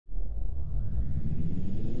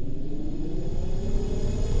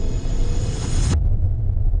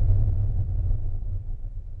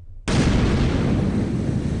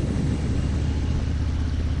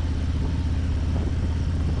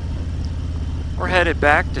We're headed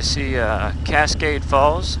back to see Cascade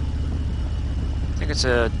Falls. I think it's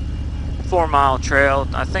a 4-mile trail.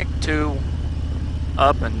 I think 2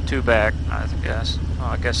 up and 2 back, I guess. Well,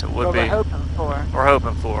 I guess it would be. We're hoping for. We're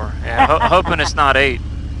hoping for. Yeah, hoping it's not 8.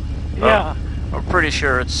 Yeah. We're pretty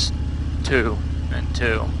sure it's 2 and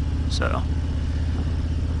 2. So,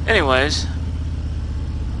 anyways.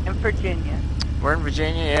 In Virginia. We're in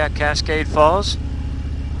Virginia, yeah, Cascade Falls.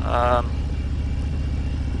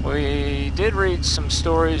 We did read some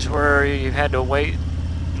stories where you had to wait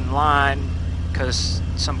in line because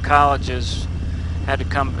some colleges had to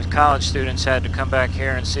come, college students had to come back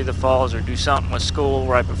here and see the falls or do something with school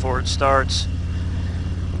right before it starts.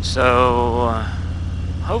 So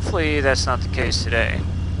hopefully that's not the case today.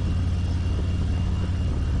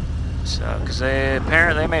 So, because they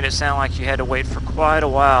apparently made it sound like you had to wait for quite a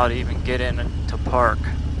while to even get in to park.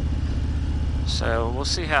 So we'll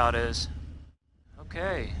see how it is.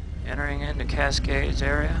 Okay, entering into Cascades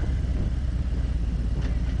area.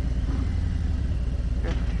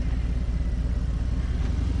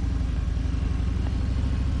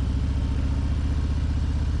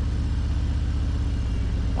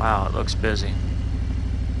 Wow, it looks busy.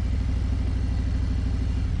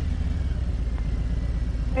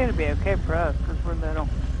 It'll be okay for us because we're little.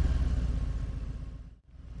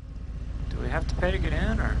 Do we have to pay to get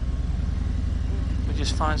in, or we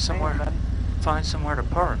just find somewhere to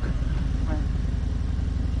park?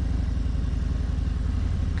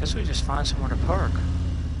 Guess we just find somewhere to park.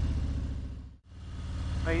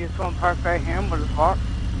 Well, you just want to park right here and we'll just walk.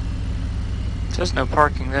 It says no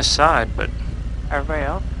parking this side, but Everybody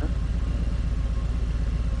else is.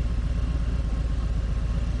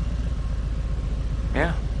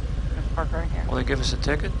 yeah. Just park right here. Will they give us a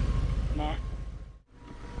ticket? Nah.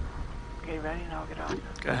 Okay, ready? And I'll get off.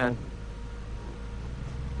 Go ahead.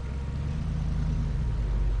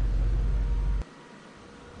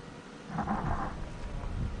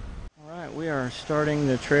 Alright, we are starting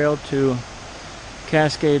the trail to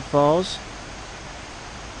Cascade Falls.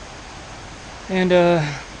 And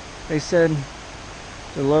they said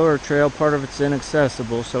the lower trail, part of it's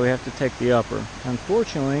inaccessible, so we have to take the upper.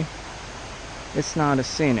 Unfortunately, it's not as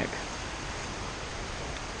scenic.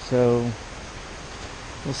 So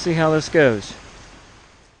we'll see how this goes.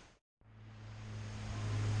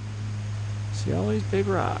 See all these big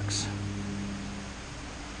rocks.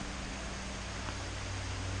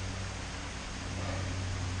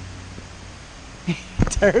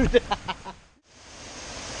 Dude.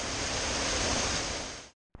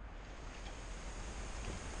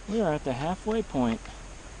 We are at the halfway point.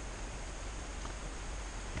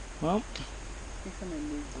 Well,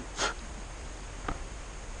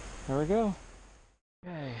 there we go.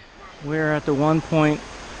 Okay, we're at the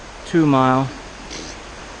 1.2 mile.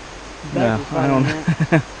 No, I don't know.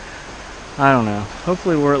 I don't know.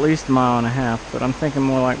 Hopefully we're at least 1.5 miles, but I'm thinking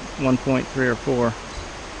more like 1.3 or 4. Are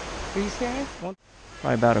you serious?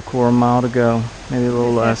 Probably about a 1/4 mile to go, maybe a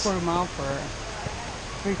little less. 1/4 mile for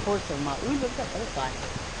 3/4 of a mile. Ooh, look at that butterfly.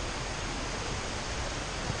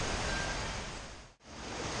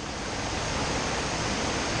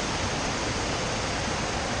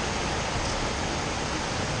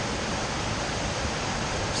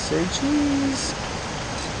 Say cheese.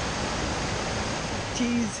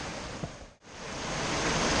 Cheese.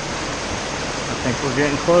 I think we're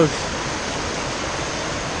getting close.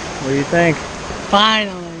 What do you think?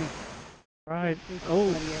 Finally. Right.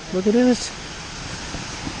 Oh, look at this.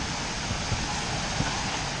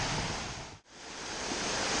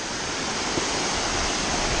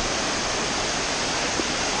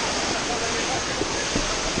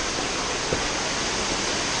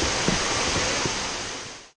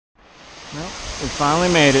 Well, we finally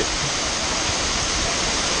made it.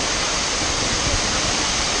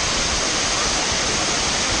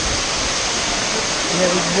 It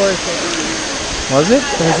was worth it. Was it?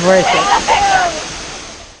 It was worth it.